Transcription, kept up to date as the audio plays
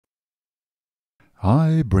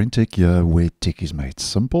Hi, BrenTech here, where tech is made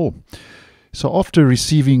simple. So after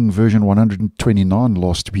receiving version 129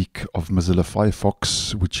 last week of Mozilla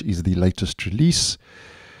Firefox, which is the latest release,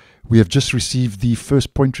 we have just received the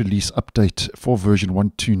first point release update for version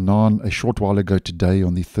 129 a short while ago today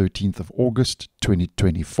on the 13th of August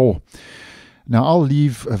 2024. Now I'll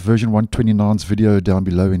leave version 129's video down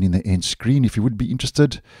below and in the end screen if you would be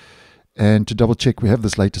interested. And to double check, we have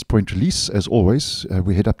this latest point release. As always,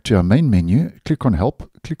 we head up to our main menu, click on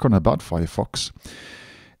Help, click on About Firefox.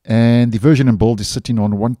 And the version and build is sitting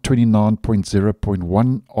on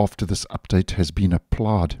 129.0.1 after this update has been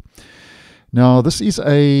applied. Now, this is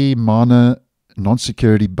a minor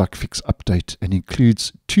non-security bug fix update and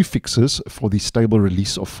includes two fixes for the stable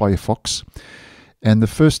release of Firefox. And the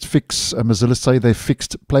first fix, Mozilla say they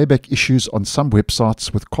fixed playback issues on some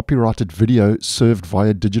websites with copyrighted video served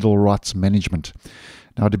via digital rights management.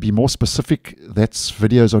 Now, to be more specific, that's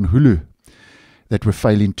videos on Hulu that were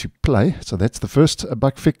failing to play. So that's the first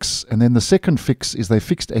bug fix. And then the second fix is they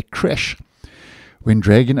fixed a crash when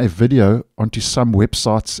dragging a video onto some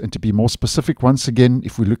websites. And to be more specific, once again,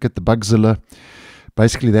 if we look at the Bugzilla,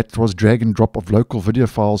 basically that was drag and drop of local video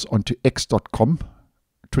files onto x.com,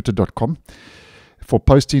 twitter.com. for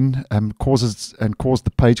posting caused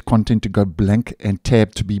the page content to go blank and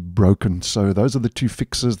tab to be broken. So those are the two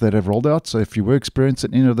fixes that have rolled out. So if you were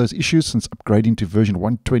experiencing any of those issues since upgrading to version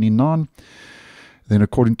 129, then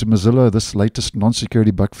according to Mozilla, this latest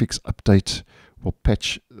non-security bug fix update will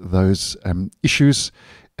patch those issues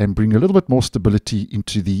and bring a little bit more stability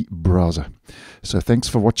into the browser. So thanks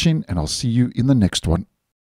for watching, and I'll see you in the next one.